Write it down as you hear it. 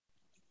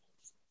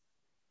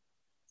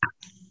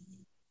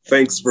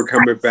Thanks for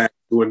coming back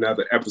to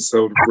another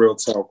episode of Real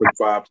Talk with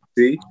Bob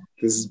T.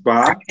 This is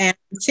Bob. And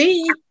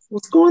T.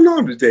 What's going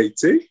on today,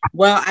 T?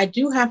 Well, I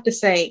do have to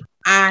say,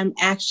 I'm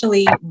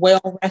actually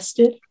well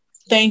rested.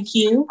 Thank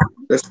you.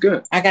 That's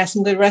good. I got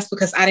some good rest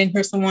because I didn't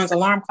hear someone's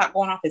alarm clock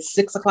going off at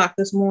 6 o'clock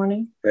this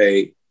morning.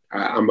 Hey,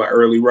 I'm an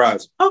early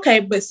riser. Okay,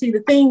 but see,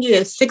 the thing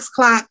is, 6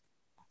 o'clock,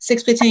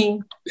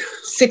 6:15,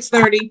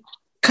 6:30,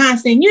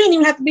 constant. You didn't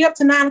even have to be up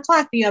to 9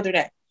 o'clock the other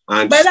day.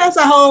 But that's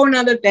a whole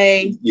nother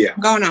day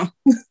going on.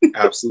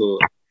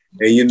 Absolutely.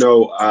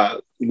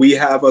 And, we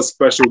have a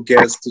special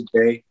guest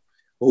today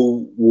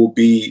who will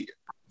be,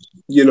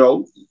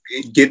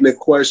 getting a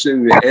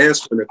question and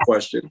answering a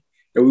question.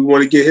 And we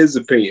want to get his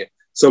opinion.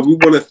 So we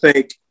want to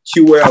thank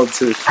QL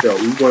to the show.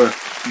 We want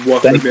to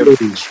welcome him.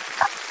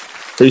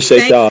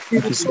 Appreciate y'all.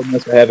 Thank you so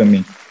much for having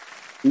me.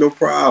 No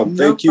problem.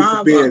 Thank you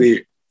for being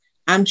here.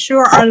 I'm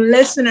sure our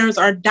listeners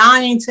are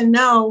dying to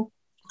know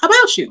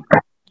about you.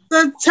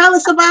 So tell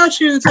us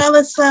about you. Tell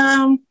us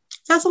a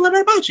little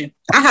bit about you.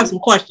 I have some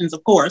questions,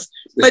 of course,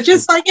 but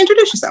just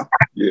introduce yourself.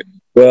 Yeah.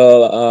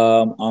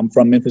 Well, I'm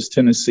from Memphis,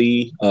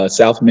 Tennessee,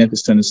 South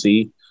Memphis,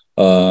 Tennessee.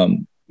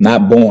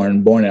 Not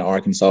born in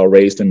Arkansas,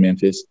 raised in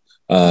Memphis.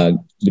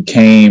 Played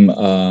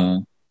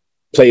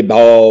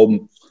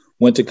ball,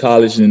 went to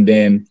college, and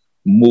then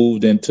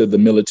moved into the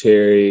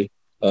military.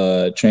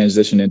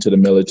 Transitioned into the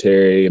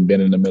military and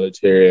been in the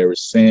military ever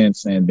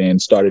since. And then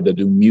started to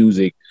do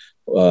music,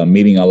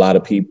 meeting a lot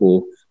of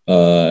people.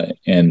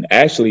 And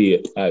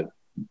actually,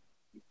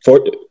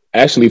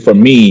 for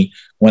me,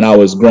 when I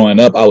was growing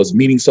up, I was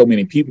meeting so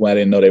many people I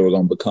didn't know they were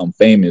going to become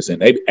famous,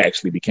 and they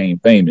actually became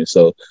famous.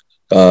 So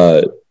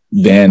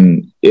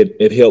then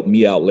it helped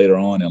me out later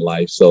on in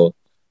life. So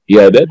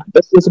yeah,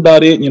 that's just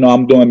about it.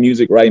 I'm doing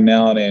music right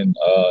now and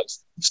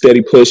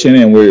steady pushing,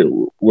 and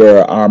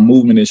where our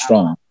movement is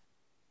strong.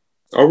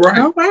 All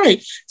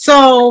right.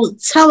 So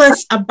tell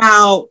us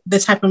about the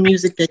type of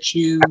music that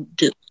you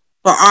do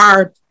for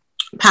our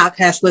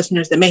podcast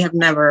listeners that may have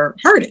never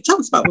heard it. Tell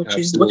us about what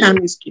kind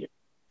of music you do.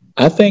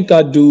 I think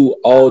I do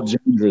all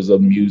genres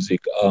of music.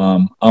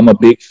 I'm a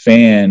big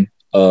fan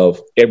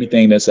of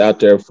everything that's out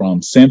there,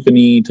 from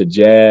symphony to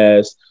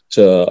jazz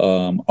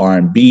to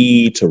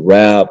R&B to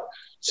rap.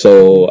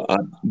 So I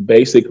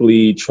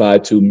basically try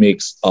to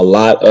mix a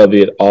lot of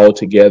it all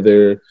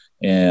together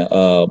and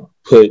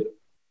put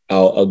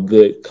out a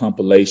good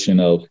compilation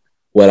of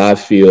what I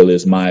feel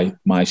is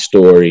my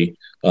story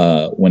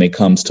when it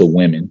comes to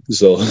women.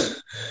 So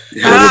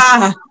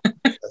that's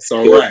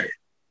all right.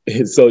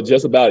 So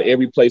just about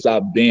every place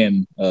I've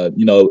been,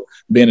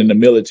 been in the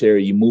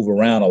military, you move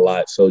around a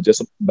lot. So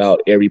just about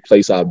every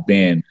place I've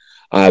been,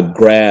 I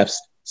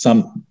grasped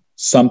some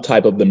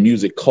type of the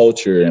music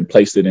culture and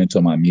placed it into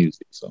my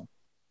music. So.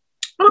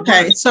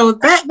 Okay. So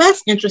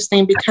that's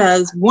interesting,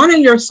 because one of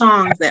your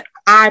songs that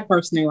I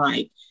personally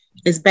like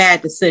is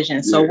Bad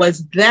Decisions. So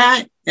was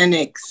that an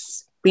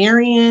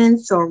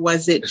experience, or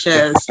was it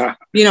just, tell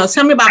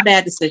me about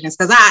Bad Decisions,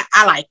 because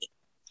I like it.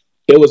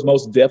 It was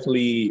most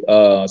definitely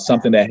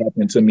something that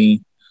happened to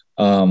me.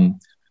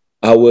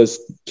 I was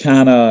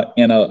kind of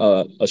in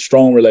a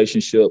strong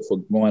relationship for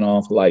going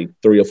on for like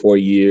 3 or 4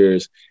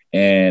 years.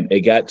 And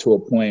it got to a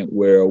point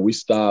where we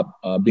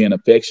stopped being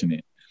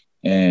affectionate.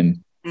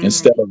 And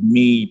instead of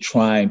me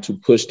trying to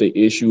push the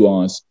issue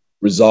on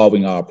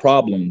resolving our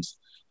problems,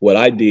 what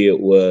I did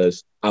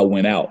was I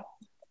went out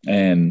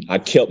and I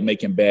kept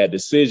making bad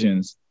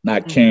decisions,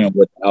 not caring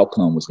what the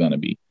outcome was going to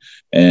be.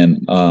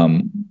 And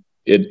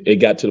it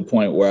got to the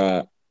point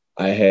where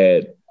I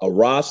had a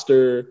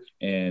roster,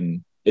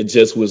 and it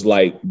just was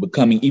like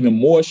becoming even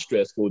more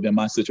stressful than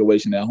my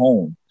situation at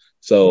home.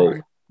 So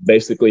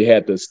basically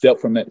had to step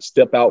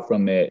out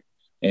from that.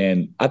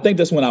 And I think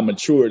that's when I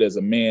matured as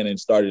a man and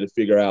started to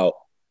figure out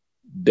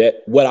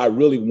that what I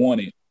really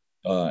wanted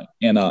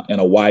in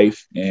a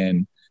wife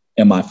and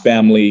my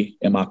family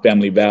and my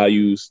family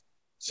values.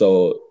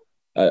 So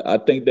I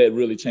think that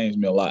really changed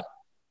me a lot.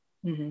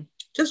 Mm-hmm.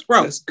 Just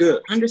growth. That's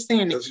good.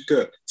 Understanding. That's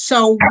good.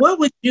 So what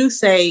would you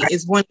say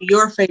is one of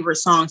your favorite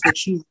songs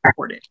that you've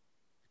recorded?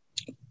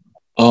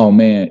 Oh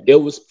man, it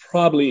was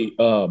probably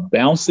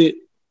Bounce It.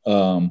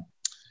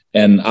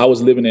 And I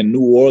was living in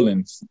New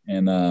Orleans,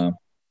 and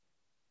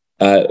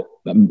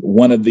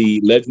one of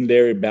the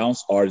legendary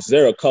bounce artists,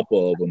 there are a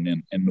couple of them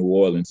in New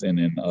Orleans and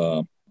in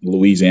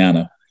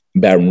Louisiana,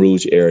 Baton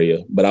Rouge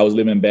area. But I was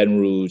living in Baton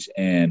Rouge,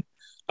 and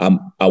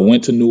I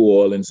went to New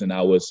Orleans, and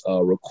I was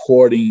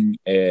recording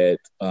at,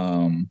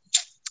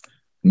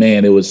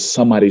 it was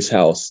somebody's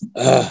house.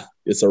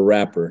 It's a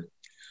rapper.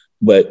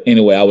 But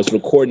anyway, I was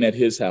recording at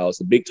his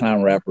house, a big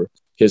time rapper,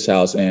 his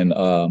house. And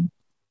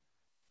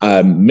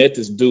I met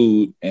this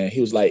dude, and he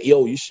was like,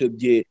 yo, you should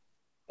get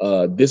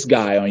this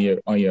guy on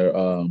your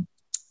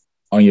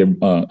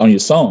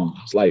song.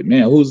 I was like,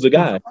 man, who's the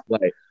guy?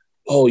 Like,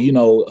 oh,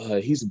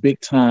 he's big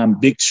time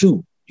Big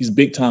Chew. He's a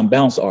big time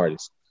bounce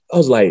artist. I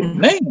was like,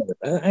 man,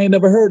 I ain't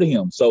never heard of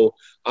him. So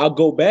I'll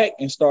go back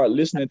and start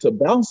listening to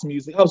bounce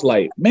music. I was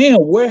like, man,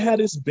 where had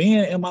this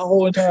been in my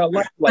whole entire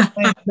life? Like,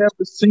 I ain't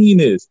never seen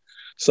this.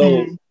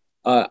 So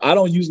I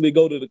don't usually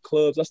go to the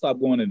clubs. I stopped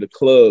going to the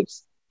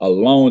clubs a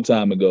long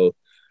time ago,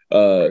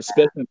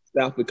 especially in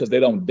the South, because they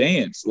don't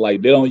dance.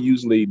 Like, they don't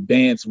usually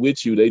dance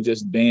with you. They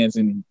just dance,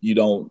 and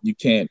you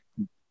can't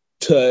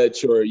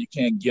touch, or you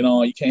can't get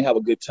on. You can't have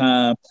a good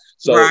time.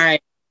 So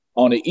right.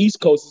 On the East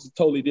Coast, it's a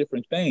totally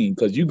different thing,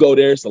 because you go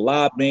there, it's a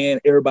live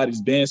band, everybody's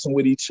dancing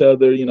with each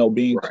other,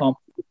 being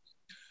comfortable.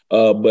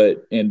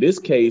 But in this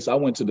case, I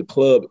went to the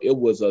club. It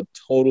was a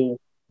total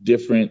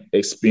different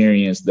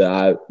experience that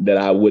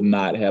I would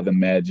not have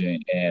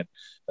imagined, and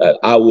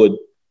I would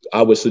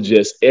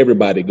suggest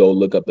everybody go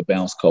look up the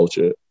bounce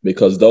culture,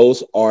 because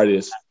those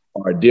artists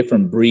are a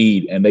different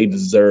breed and they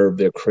deserve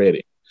their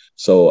credit.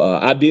 So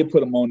I did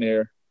put them on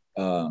there.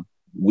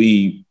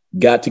 We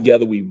got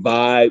together, we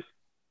vibed.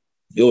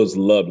 It was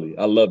lovely.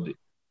 I loved it,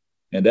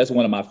 and that's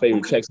one of my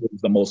favorite checks. It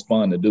was the most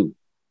fun to do.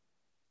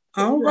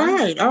 All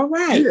right.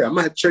 Yeah, I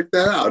might check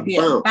that out.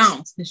 Yeah,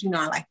 bounce, because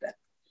I like that.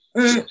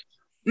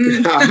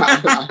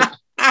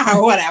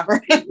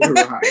 Whatever.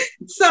 Right.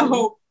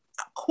 So,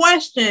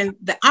 question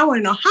that I want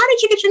to know: how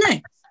did you get your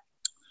name?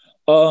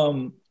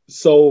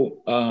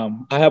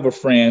 I have a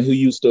friend who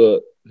used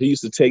to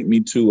take me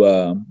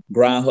to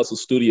Grind Hustle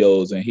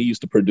Studios, and he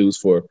used to produce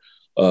for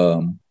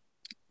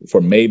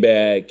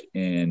Maybach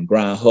and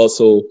Grind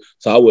Hustle.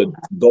 So I would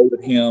go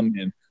with him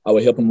and I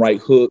would help him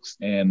write hooks.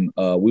 And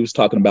we was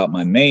talking about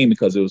my name,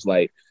 because it was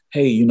like,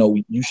 hey,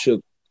 you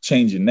should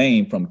change your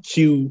name from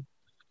Q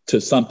to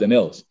something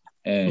else.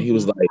 And he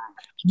was like,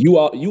 you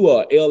are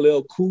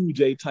LL Cool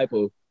J type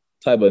of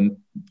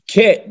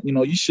cat.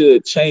 You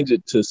should change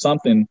it to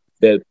something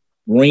that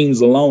rings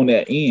along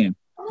that end.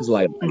 He's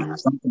like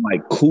something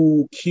like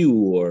Cool Q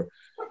or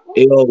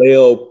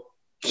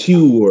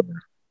LLQ,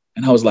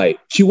 and I was like,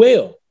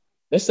 QL.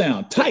 That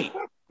sounds tight.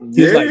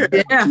 He's like,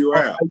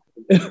 QL.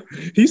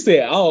 He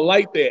said, I don't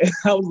like that.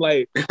 I was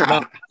like, no,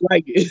 I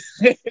like it.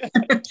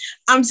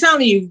 I'm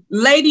telling you,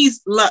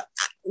 ladies love.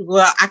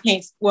 Well, I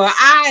can't. Well,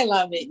 I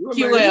love it.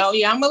 QL.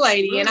 Yeah, I'm a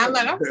lady, and I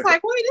love it. I was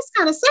like, wait, this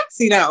kind of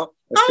sexy though.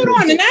 Hold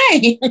on, the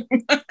name.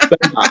 I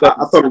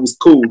thought it was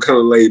cool, kind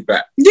of laid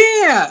back.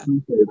 Yeah.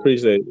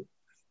 Appreciate it.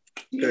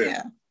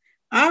 Yeah.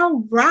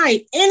 All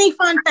right. Any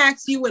fun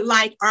facts you would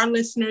like our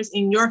listeners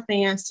and your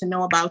fans to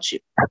know about you?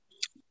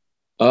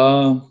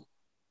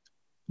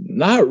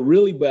 Not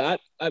really, but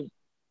I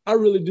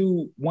really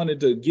do wanted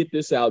to get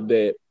this out,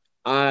 that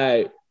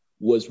I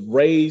was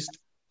raised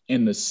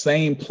in the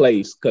same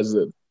place, because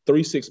the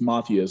 3 6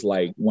 Mafia is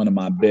like one of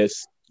my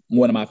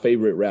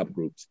favorite rap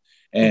groups.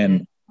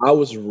 And I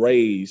was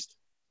raised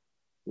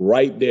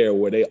right there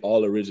where they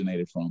all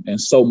originated from, and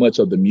so much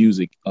of the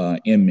music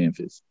in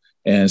Memphis.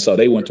 And so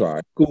they went to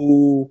our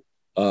school.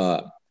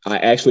 I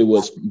actually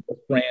was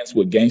friends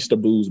with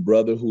Gangsta Boo's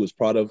brother, who was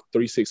part of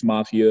 3 6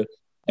 Mafia.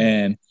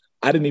 And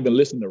I didn't even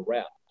listen to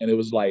rap. And it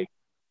was like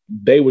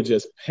they were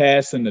just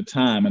passing the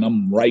time, and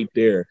I'm right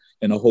there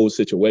in the whole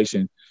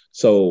situation.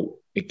 So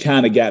it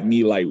kind of got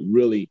me like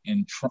really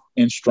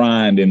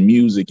enshrined in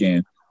music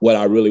and what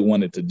I really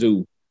wanted to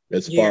do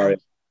as far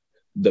as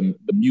the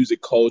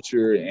music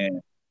culture and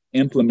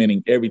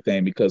implementing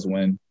everything. Because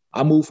when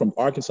I moved from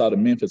Arkansas to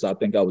Memphis, I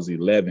think I was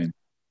 11,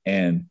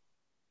 and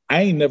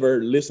I ain't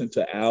never listened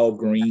to Al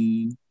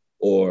Green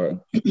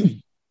or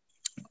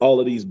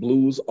all of these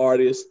blues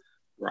artists.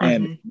 Right.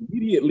 And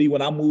immediately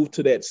when I moved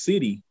to that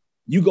city,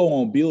 you go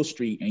on Beale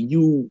Street and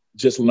you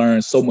just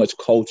learn so much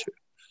culture.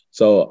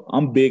 So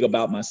I'm big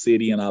about my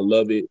city and I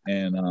love it.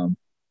 And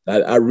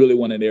I really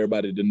wanted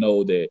everybody to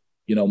know that,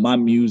 my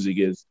music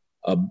is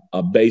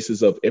a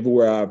basis of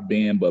everywhere I've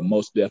been, but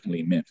most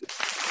definitely Memphis.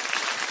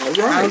 All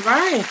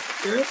right.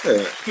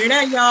 Yeah. Hear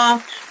that,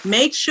 y'all?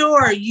 Make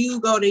sure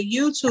you go to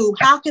YouTube.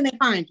 How can they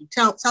find you?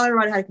 Tell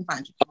everybody how they can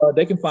find you.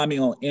 They can find me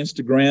on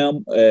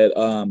Instagram at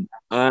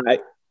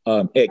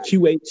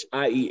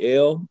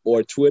QHIEL,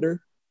 or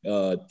Twitter,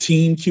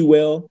 Team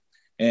QL,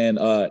 and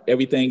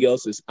everything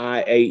else is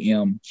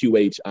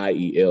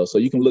IAMQHIEL. So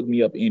you can look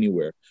me up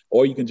anywhere,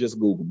 or you can just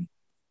Google me.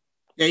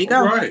 There you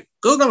go. Right.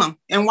 Google them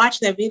and watch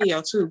that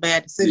video too.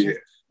 Bad Decision.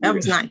 That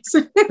was nice.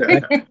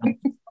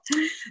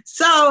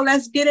 So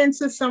let's get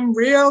into some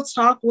real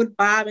talk with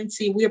Bob and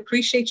T. We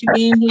appreciate you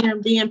being here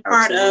and being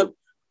part of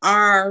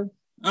our,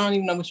 I don't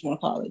even know what you want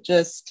to call it,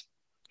 just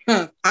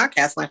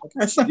podcast like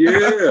this.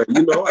 Yeah,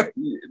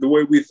 the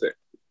way we think.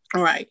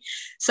 All right.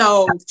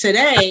 So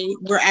today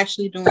we're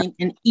actually doing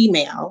an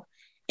email,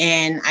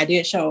 and I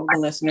did show the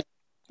listeners,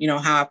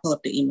 how I pull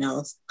up the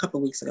emails a couple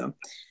of weeks ago.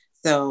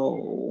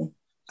 So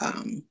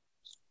I'm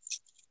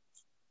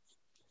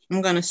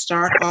going to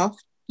start off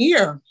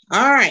here.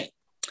 All right.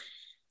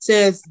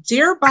 Says,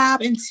 Dear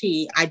Bob and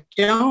T, I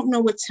don't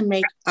know what to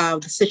make of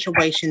the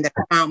situation that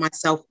I found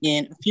myself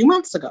in a few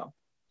months ago.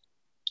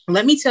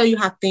 Let me tell you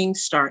how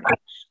things started.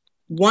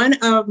 One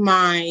of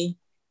my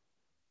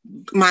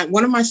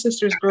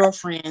sister's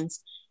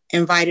girlfriends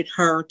invited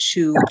her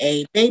to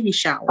a baby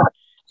shower,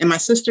 and my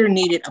sister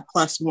needed a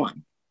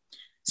 +1.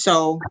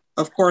 So,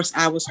 of course,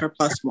 I was her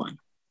 +1.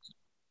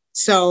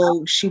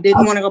 So she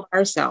didn't want to go by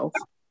herself.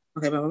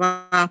 Okay, blah,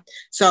 blah, blah.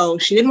 So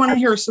she didn't want to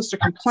hear her sister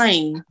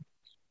complain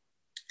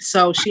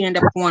So she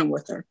ended up going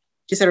with her.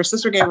 She said her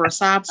sister gave her a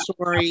sob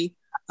story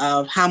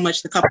of how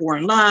much the couple were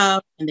in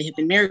love, and they had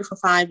been married for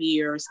 5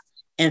 years.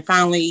 And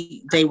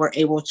finally, they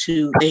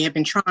had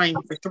been trying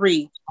for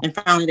 3, and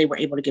finally they were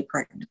able to get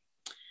pregnant.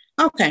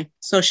 Okay,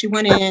 so she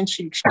went in,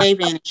 she gave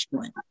in, and she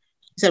went.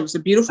 She said it was a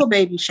beautiful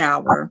baby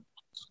shower.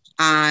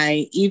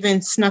 I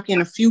even snuck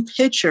in a few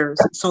pictures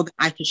so that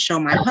I could show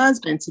my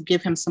husband to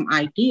give him some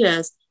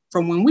ideas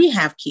from when we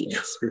have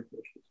kids. Well,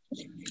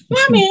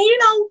 I mean,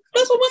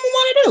 that's what women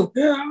want to do.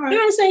 Yeah, right. You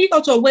know what I'm saying? You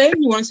go to a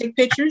wedding, you want to take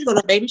pictures. You go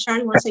to a baby shower,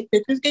 you want to take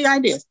pictures, get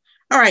ideas.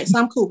 All right, so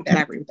I'm cool with that.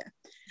 I agree with that.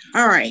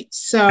 All right,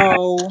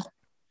 so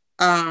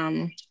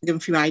give him a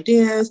few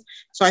ideas.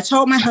 So I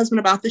told my husband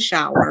about the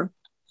shower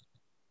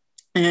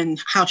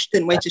and how she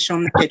couldn't wait to show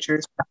him the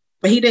pictures,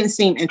 but he didn't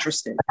seem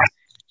interested.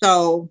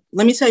 So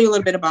let me tell you a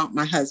little bit about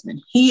my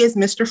husband. He is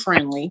Mr.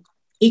 Friendly.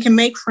 He can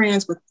make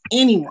friends with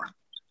anyone.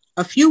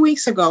 A few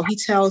weeks ago, he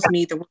tells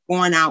me that we're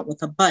going out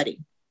with a buddy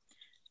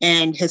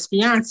and his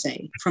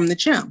fiance from the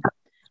gym.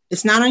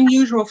 It's not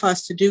unusual for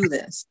us to do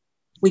this.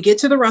 We get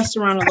to the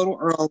restaurant a little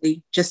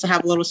early just to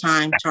have a little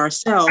time to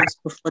ourselves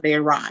before they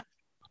arrive.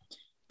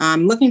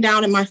 I'm looking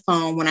down at my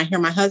phone when I hear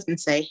my husband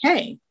say,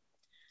 "Hey."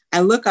 I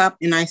look up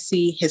and I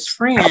see his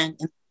friend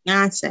and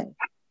fiance.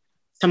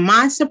 To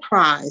my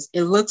surprise,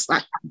 it looks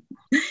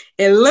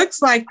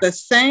like the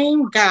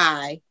same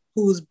guy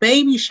whose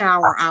baby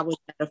shower I was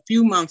at a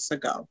few months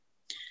ago.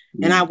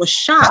 And I was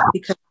shocked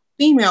because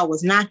the female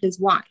was not his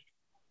wife.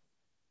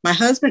 My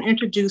husband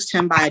introduced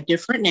him by a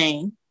different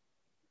name.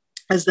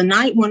 As the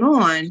night went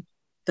on,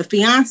 the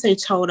fiance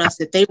told us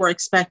that they were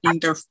expecting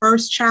their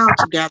first child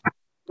together,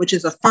 which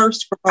is a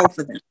first for both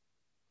of them.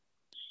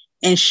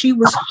 And she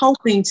was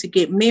hoping to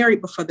get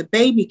married before the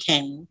baby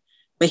came,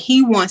 but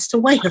he wants to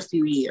wait a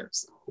few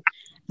years.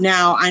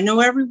 Now, I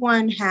know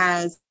everyone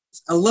has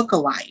a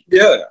look-alike.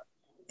 Yeah.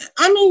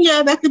 I mean,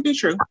 yeah, that could be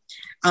true.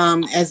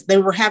 As they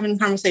were having a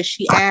conversation,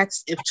 she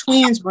asked if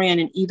twins ran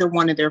in either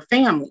one of their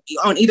family,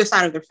 on either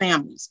side of their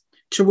families,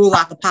 to rule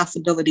out the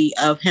possibility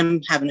of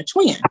him having a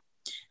twin.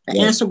 The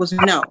answer was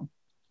no.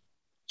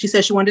 She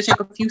said she wanted to take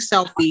a few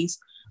selfies,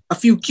 a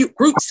few cute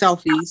group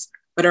selfies,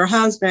 but her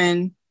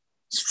husband's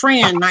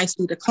friend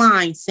nicely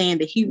declined, saying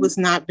that he was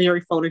not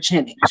very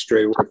photogenic.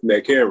 Straight away from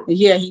that camera.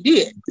 Yeah, he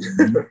did.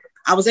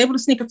 I was able to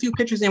sneak a few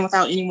pictures in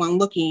without anyone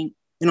looking.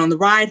 And on the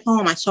ride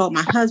home, I told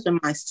my husband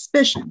my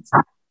suspicions.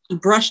 He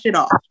brushed it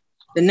off.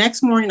 The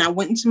next morning, I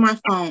went into my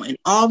phone and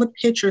all the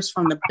pictures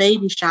from the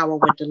baby shower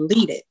were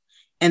deleted.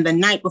 And the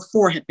night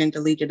before had been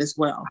deleted as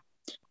well.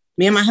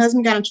 Me and my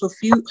husband got into a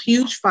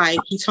huge fight.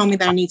 He told me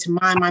that I need to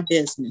mind my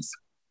business.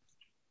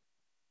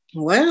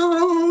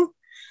 Well,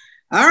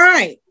 all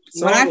right.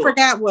 So what I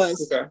forgot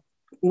was,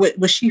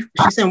 what she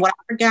said, what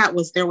I forgot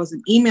was there was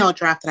an email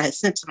draft that I had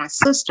sent to my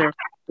sister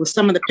with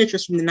some of the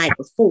pictures from the night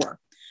before.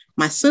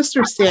 My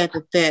sister said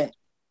that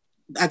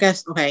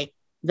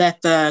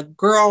the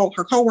girl,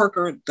 her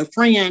coworker, the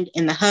friend,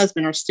 and the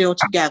husband are still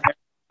together,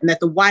 and that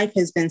the wife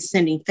has been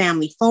sending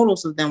family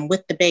photos of them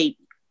with the baby.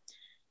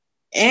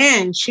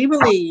 And she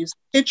believes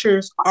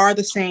pictures are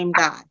the same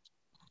guy.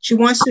 She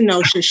wants to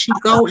know, should she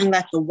go and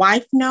let the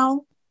wife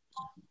know,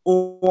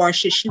 or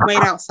should she wait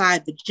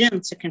outside the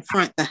gym to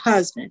confront the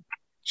husband?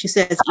 She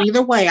says,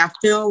 either way, I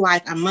feel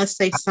like I must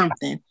say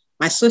something.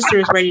 My sister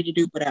is ready to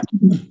do whatever.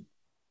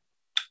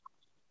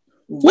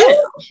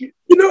 Well,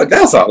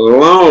 that's a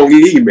long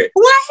email.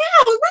 Well,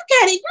 hell, look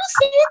at it. You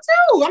see it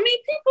too. I mean,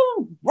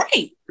 people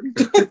right.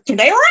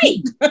 They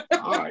right.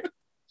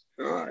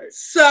 All right.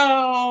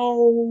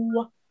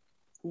 So,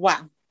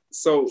 wow.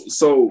 So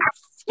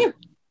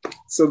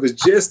the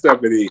gist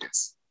of it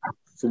is,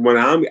 from what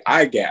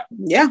I got,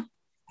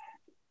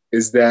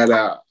 is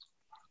that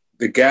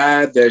the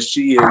guy that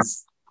she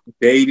is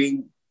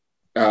dating,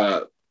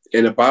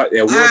 and about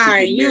all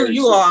right,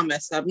 you all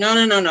messed up. No. I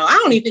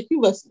don't even think you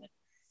listening.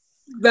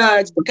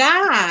 The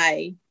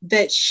guy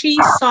that she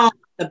saw at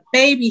the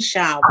baby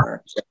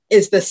shower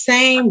is the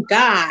same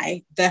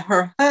guy that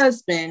her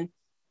husband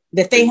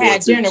that they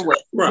had dinner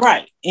with.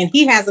 Right. And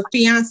he has a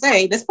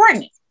fiance that's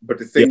pregnant. But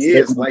the thing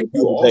is, like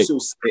you also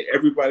say,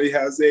 everybody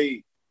has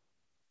a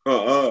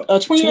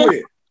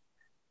twin.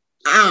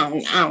 I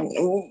don't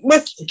know.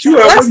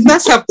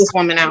 Let's help this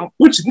woman out.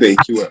 What you think,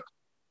 QL?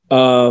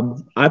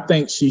 I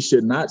think she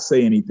should not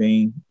say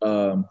anything,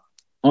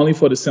 only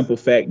for the simple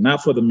fact,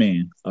 not for the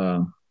man.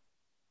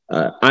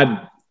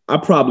 I'm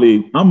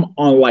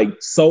on like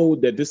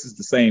sold that this is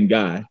the same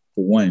guy,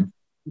 for one,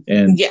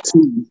 and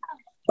two,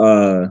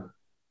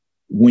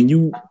 when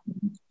you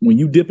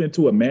dip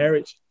into a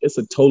marriage, it's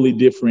a totally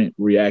different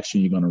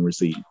reaction you're going to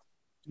receive.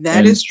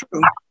 That is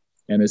true.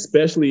 And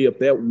especially if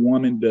that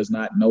woman does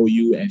not know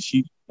you, and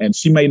she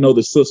may know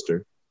the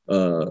sister,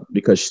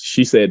 because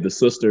she said the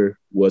sister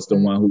was the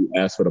one who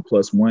asked for the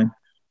 +1,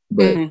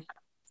 but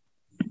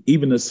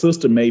even the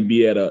sister may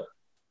be at a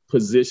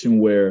position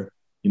where,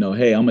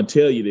 hey, I'm gonna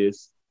tell you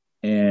this,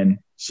 and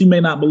she may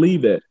not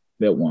believe that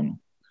woman.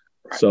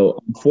 Right. So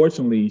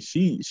unfortunately,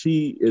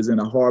 she is in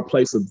a hard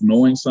place of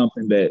knowing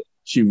something that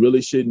she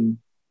really shouldn't,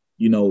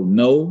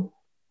 know.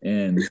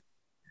 And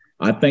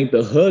I think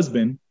the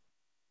husband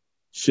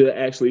should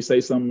actually say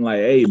something like,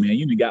 "Hey, man,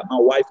 you done got my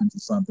wife into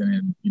something,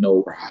 and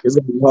it's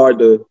gonna be hard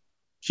to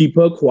keep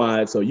her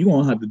quiet. So you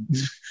gonna have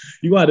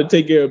to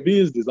take care of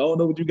business. I don't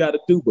know what you got to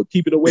do, but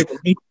keep it away from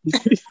me."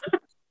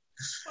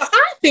 Well,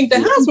 I think the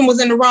husband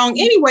was in the wrong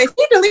anyway.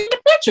 He deleted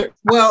the picture.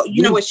 Well,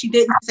 you know what? She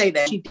didn't say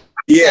that. She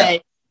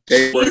said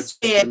they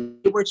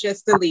were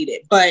just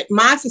deleted. But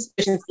my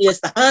suspicion is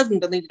the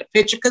husband deleted the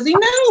picture because he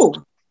knew.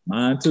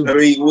 Mine too. I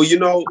mean,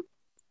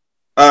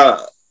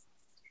 well,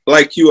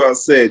 like you all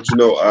said,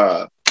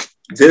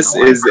 this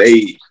is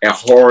a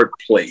hard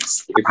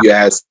place, if you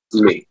ask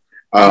me.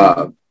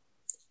 And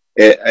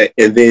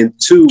then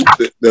two,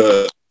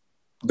 the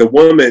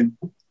woman,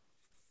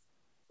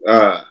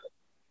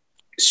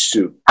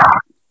 shoot,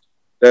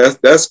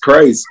 that's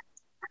crazy.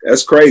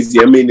 That's crazy.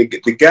 I mean,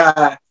 the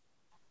guy,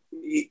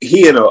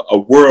 he in a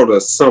world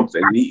of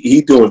something.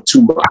 He doing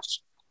too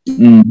much.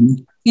 Mm-hmm.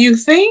 You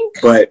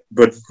think? But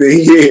the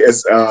thing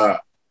is, and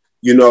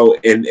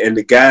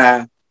the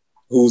guy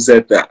who's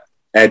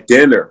at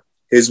dinner,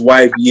 his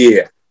wife,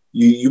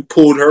 you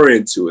pulled her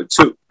into it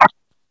too.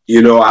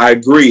 I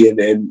agree,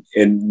 and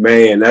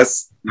man,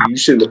 you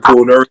shouldn't have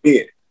pulled her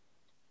in.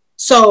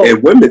 So,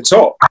 and women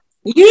talk.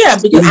 Yeah,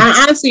 because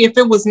honestly, if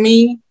it was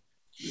me,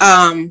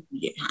 I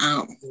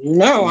don't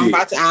know.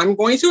 I'm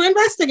going to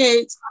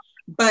investigate.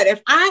 But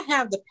if I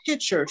have the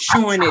picture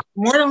showing it,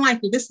 more than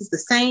likely this is the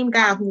same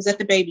guy who was at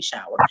the baby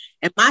shower,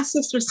 and my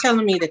sister's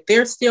telling me that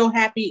they're still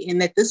happy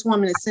and that this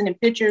woman is sending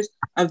pictures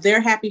of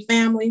their happy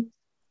family,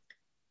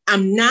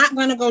 I'm not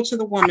going to go to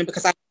the woman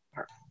because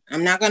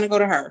I'm not going to go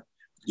to her.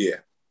 Yeah.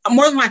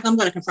 More than likely, I'm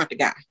going to confront the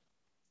guy.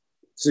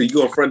 So you're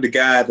going to confront the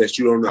guy that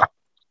you don't know?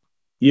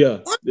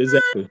 Yeah,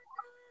 exactly.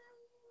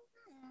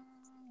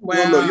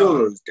 Well, you don't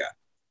know this guy.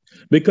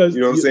 Because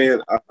you know what I'm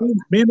saying?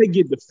 Men, they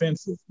get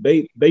defensive.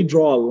 They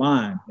draw a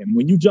line. And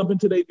when you jump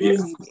into their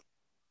business,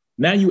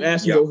 now you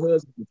ask your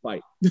husband to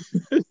fight.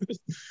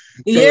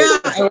 Yeah,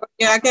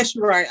 I guess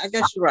you're right.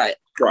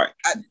 Right.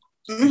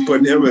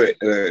 Putting him in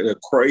a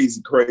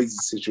crazy, crazy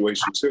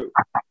situation too.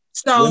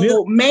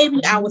 So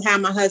maybe I would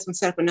have my husband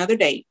set up another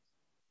date.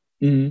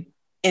 Mm-hmm.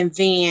 And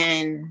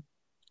then,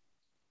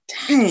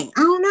 I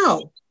don't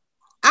know.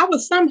 I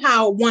would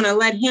somehow want to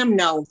let him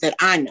know that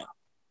I know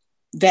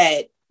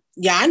that,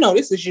 I know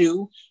this is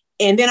you.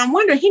 And then I'm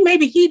wondering,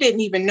 maybe he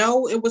didn't even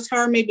know it was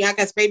her. Maybe I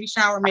guess baby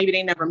shower. Maybe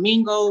they never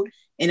mingled.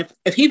 And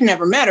if he'd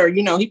never met her,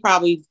 he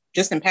probably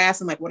just in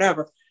passing, like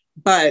whatever.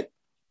 But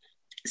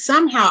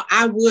somehow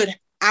I would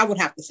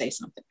have to say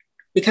something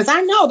because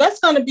I know that's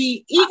going to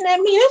be eating at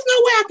me. There's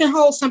no way I can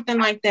hold something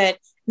like that,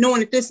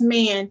 knowing that this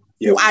man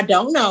who I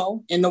don't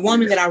know and the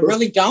woman that I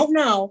really don't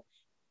know,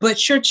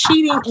 but you're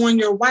cheating on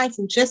your wife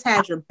who just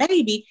had your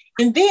baby.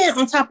 And then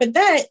on top of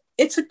that,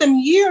 it took them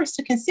years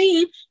to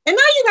conceive. And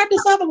now you got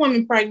this other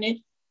woman pregnant.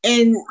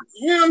 And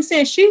you know what I'm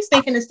saying? She's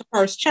thinking it's the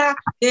first child.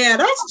 Yeah,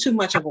 that's too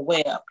much of a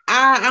web.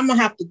 I'm gonna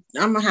have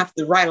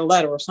to write a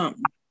letter or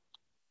something.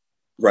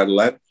 Write a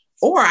letter?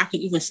 Or I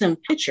could even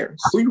send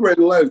pictures. Who you write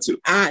a letter to?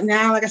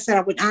 Now, like I said,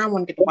 I don't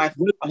want to get the wife.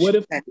 What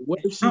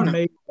if she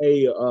made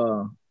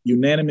a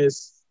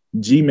unanimous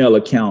Gmail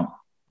account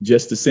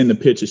just to send the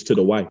pictures to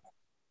the wife?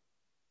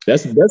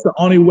 That's the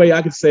only way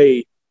I could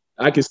say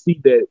I could see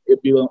that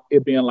it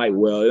being like,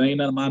 well, it ain't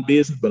none of my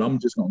business, but I'm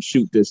just gonna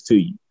shoot this to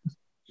you.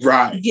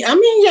 Right. Yeah, I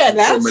mean,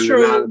 that's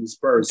true.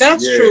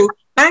 That's true.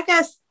 But I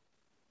guess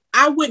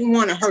I wouldn't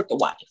want to hurt the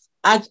wife.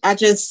 I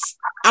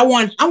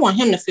want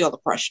him to feel the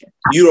pressure.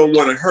 You don't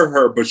want to hurt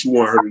her, but you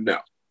want her to know.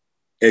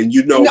 And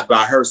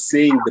by her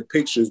seeing the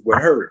pictures with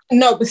her.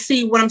 No, but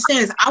see, what I'm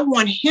saying is I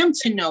want him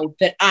to know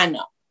that I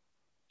know.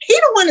 He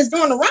the one that's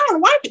doing the wrong. The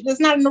wife is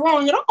not in the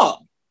wrong at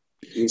all.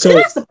 So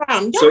that's the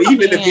problem.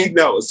 If he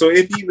knows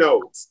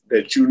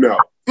that you know,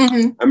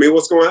 I mean,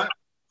 what's going on?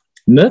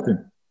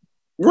 Nothing.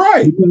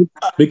 Right.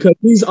 Because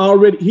he's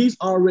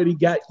already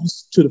got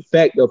used to the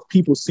fact of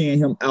people seeing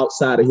him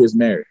outside of his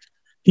marriage.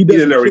 He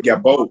already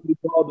got both. He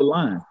draw the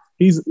line.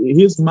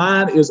 His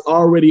mind is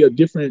already in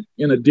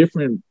a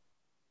different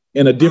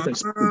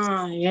space.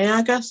 Yeah,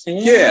 I guess.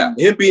 Yeah,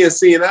 him being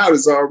seen out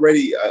is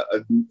already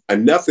a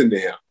nothing to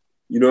him.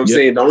 You know what I'm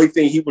saying? The only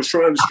thing he was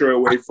trying to stray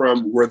away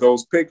from were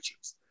those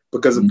pictures,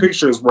 because a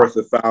picture is worth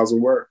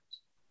 1,000 words.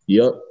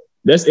 Yep,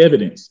 that's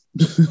evidence.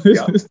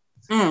 So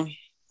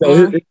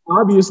it's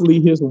obviously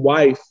his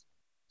wife.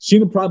 She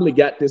done probably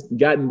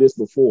gotten this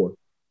before.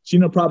 She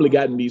done probably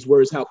gotten these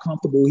words, how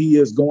comfortable he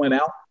is going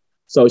out.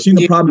 So she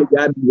done probably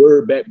gotten the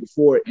word back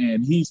before,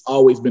 and he's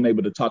always been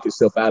able to talk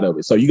himself out of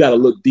it. So you got to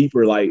look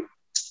deeper. Like,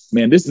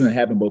 man, this hasn't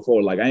happened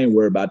before. Like, I ain't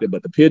worried about that,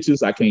 but the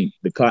pictures, I can't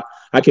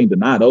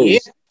deny those. Yeah,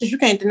 you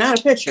can't deny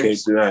the pictures.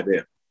 Can't deny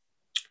them.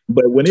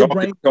 But when it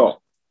brings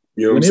talk,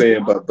 you know what I'm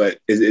saying. But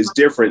it's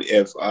different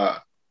if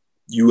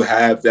you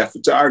have that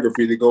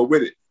photography to go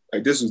with it.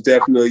 Like, this was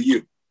definitely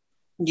you.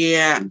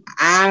 Yeah,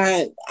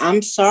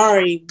 I'm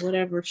sorry.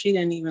 Whatever, she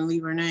didn't even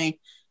leave her name.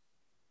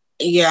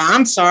 Yeah,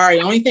 I'm sorry.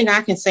 The only thing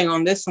I can say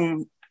on this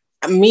one,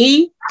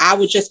 I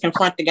would just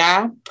confront the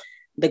guy.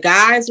 The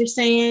guys are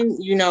saying,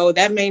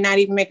 that may not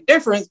even make a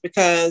difference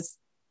because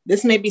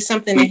this may be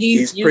something that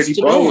he's used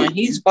to bold. doing.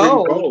 He's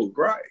bold.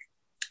 Right?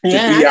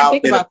 Yeah, I didn't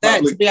think about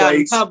that. To be out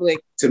in public,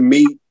 to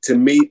meet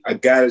a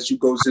guy that you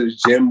go to the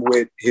gym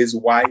with, his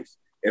wife,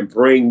 and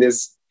bring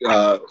this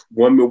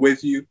woman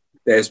with you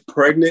that's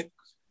pregnant.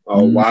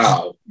 Oh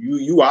wow,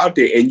 you out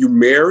there and you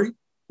married?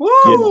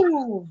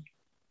 Woo!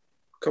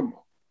 Come on.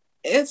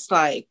 It's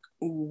like,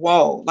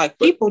 whoa, like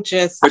people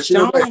just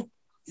don't.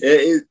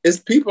 It's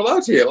people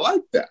out here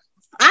like that.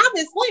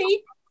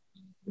 Obviously.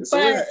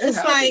 But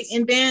it's like,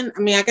 and then, I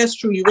mean, I guess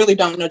true, you really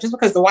don't know. Just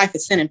because the wife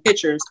is sending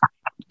pictures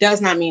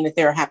does not mean that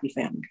they're a happy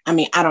family. I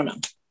mean, I don't know.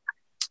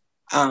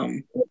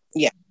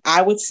 Yeah,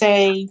 I would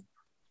say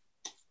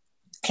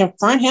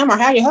confront him or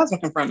have your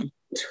husband confront him.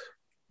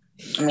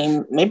 I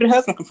mean, maybe the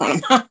husband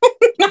confront him.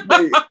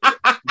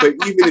 But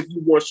even if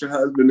you want your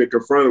husband to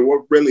confront him,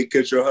 what really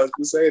could your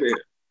husband say to him?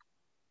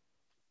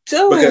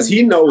 Because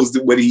he knows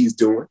what he's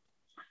doing.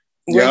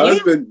 Your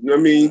husband, I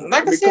mean,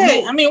 like I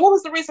said, I mean, what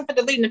was the reason for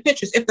deleting the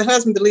pictures? If the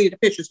husband deleted the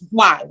pictures,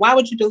 why? Why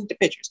would you delete the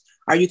pictures?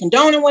 Are you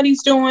condoning what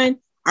he's doing?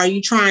 Are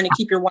you trying to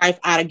keep your wife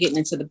out of getting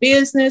into the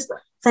business?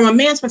 From a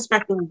man's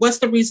perspective, what's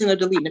the reason of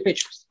deleting the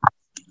pictures?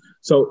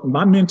 So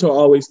my mentor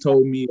always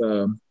told me,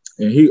 and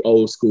he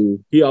old school,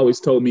 he always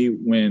told me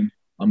when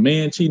a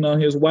man cheating on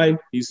his wife,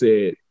 he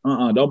said,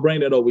 don't bring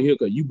that over here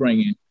because you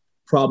bringing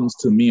problems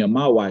to me and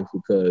my wife,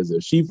 because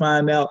if she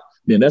find out,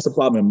 then that's a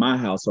problem in my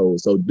household.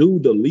 So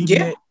dude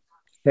deleting it.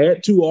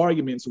 Had 2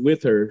 arguments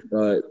with her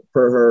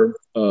per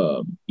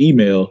her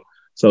email.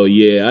 So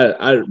yeah,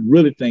 I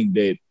really think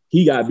that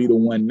he got to be the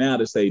one now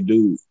to say,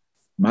 dude,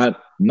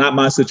 not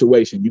my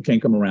situation. You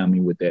can't come around me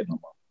with that no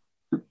more.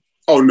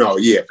 Oh no,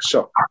 yeah, for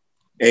sure.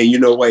 And you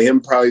know what? Him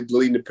probably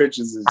deleting the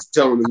pictures is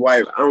telling his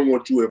wife, I don't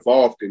want you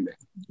involved in that.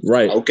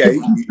 Right. Okay,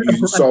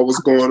 you saw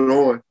what's going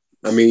on.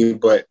 I mean,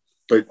 but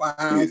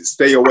wow.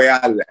 Stay away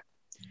out of that.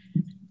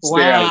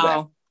 Stay out of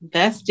that.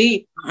 That's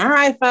deep. All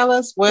right,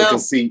 fellas. Well,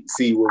 see,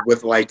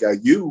 with like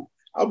you,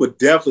 I would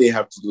definitely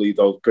have to delete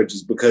those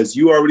pictures because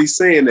you already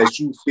saying that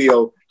you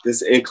feel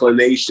this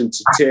inclination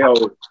to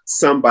tell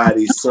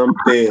somebody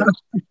something,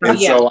 and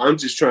so I'm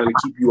just trying to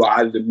keep you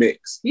out of the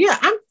mix. Yeah,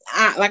 I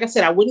like I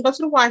said, I wouldn't go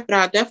to the wife, but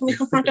I'll definitely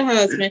confront the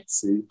husband.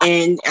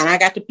 and I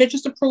got the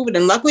pictures to prove it.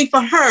 And luckily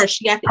for her,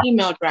 she got the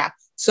email draft.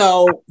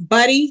 So,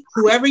 buddy,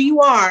 whoever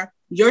you are,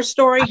 your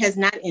story has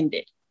not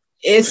ended.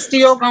 It's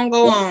still gonna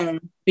go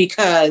on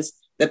because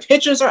the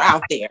pictures are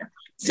out there.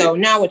 So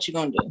now what you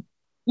gonna do?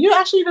 You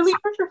actually delete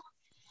pictures?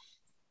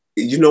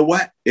 You know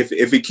what? If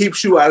it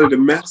keeps you out of the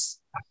mess,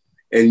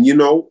 and you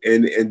know,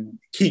 and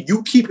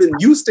keeping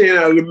you staying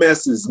out of the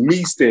mess is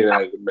me staying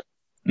out of the mess.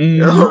 I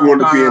don't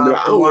want to be in the.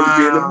 I don't want to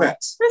be in the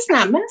mess. It's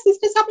not mess. It's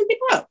just helping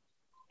people out.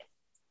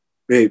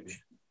 Baby.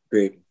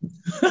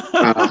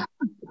 I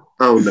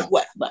don't know.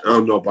 I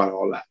don't know about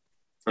all that.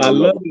 I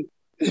love it.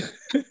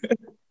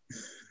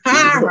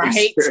 All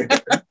right.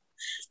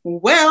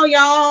 Well,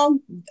 y'all,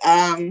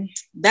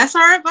 that's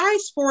our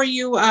advice for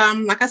you.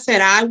 Like I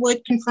said, I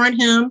would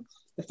confront him.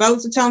 The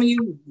fellas are telling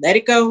you, let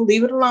it go,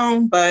 leave it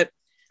alone. But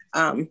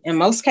in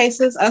most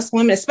cases, us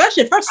women,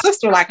 especially if her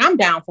sister, like, I'm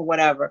down for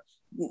whatever,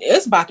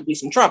 it's about to be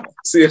some trouble.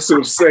 See, that's what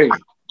I'm saying.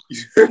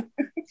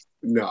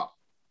 No.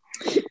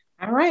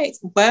 All right.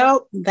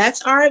 Well,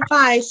 that's our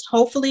advice.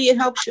 Hopefully it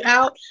helps you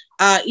out.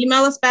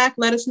 Email us back.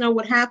 Let us know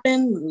what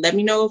happened. Let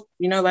me know,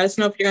 let us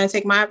know if you're going to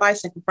take my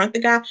advice and confront the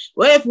guy.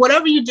 Well, if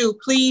whatever you do,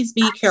 please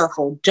be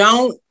careful.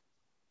 Don't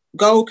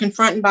go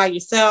confronting by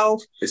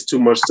yourself. It's too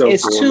much stuff.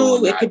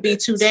 It could be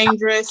too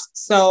dangerous.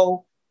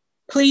 So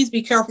please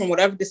be careful in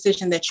whatever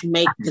decision that you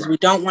make, because we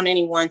don't want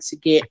anyone to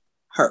get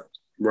hurt.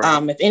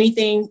 Right. If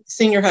anything,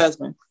 send your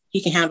husband.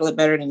 He can handle it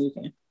better than you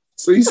can.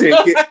 So you said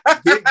get him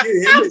in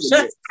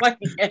the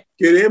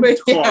get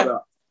him caught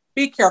up.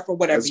 Be careful,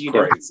 whatever you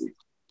do.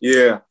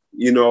 Yeah,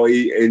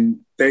 and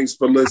thanks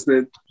for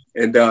listening.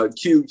 And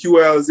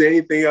QL, is there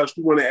anything else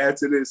you want to add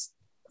to this?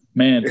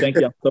 Man, thank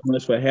y'all so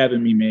much for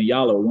having me, man.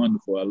 Y'all are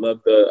wonderful. I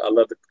love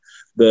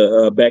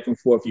the back and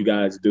forth you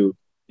guys do.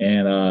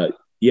 And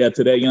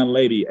to that young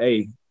lady,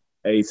 hey,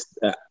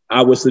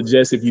 I would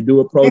suggest if you do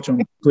approach them,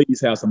 please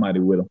have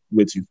somebody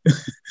with you.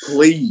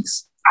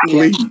 Please.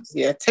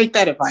 Yeah, take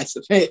that advice.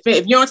 If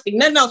you don't take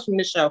nothing else from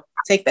the show,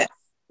 take that.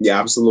 Yeah,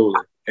 absolutely.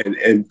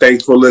 And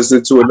thanks for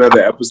listening to another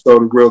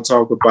episode of Real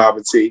Talk with Bob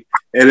and T.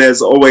 And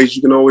as always,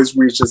 you can always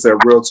reach us at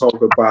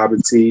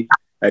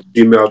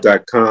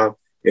realtalkwithbobandT@gmail.com.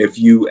 If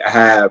you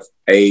have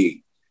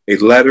a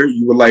letter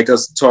you would like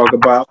us to talk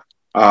about,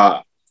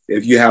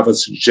 if you have a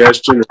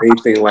suggestion or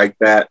anything like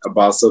that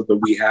about something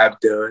we have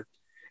done.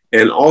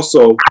 And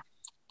also,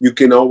 you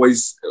can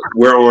always,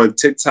 we're on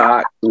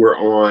TikTok, we're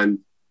on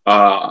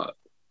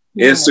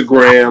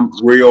Instagram,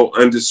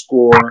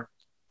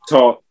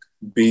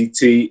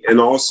 real_talk_BT, and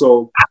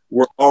also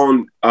we're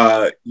on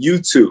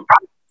YouTube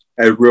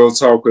at Real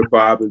Talk with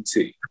Bob and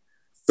T.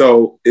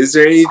 So is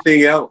there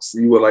anything else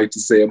you would like to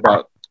say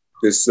about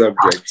this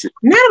subject?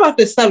 Not about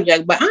this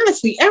subject, but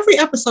honestly, every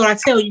episode I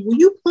tell you, will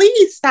you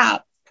please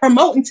stop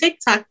promoting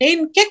TikTok? They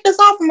didn't kick us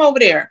off from over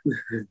there.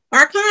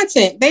 Our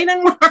content, they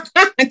didn't want our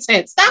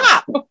content.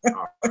 Stop.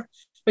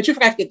 But you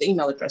forgot to get the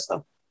email address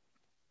though.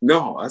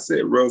 No, I said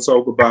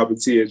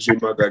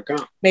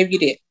realtalkabiblet@gmail.com. Maybe you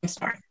did. I'm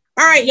sorry.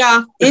 All right,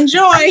 y'all.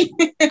 Enjoy.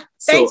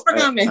 Thanks for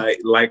coming.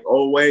 Like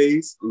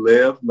always,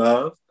 live,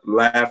 love,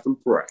 laugh,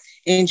 and pray.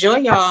 Enjoy,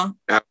 y'all.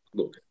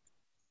 Absolutely.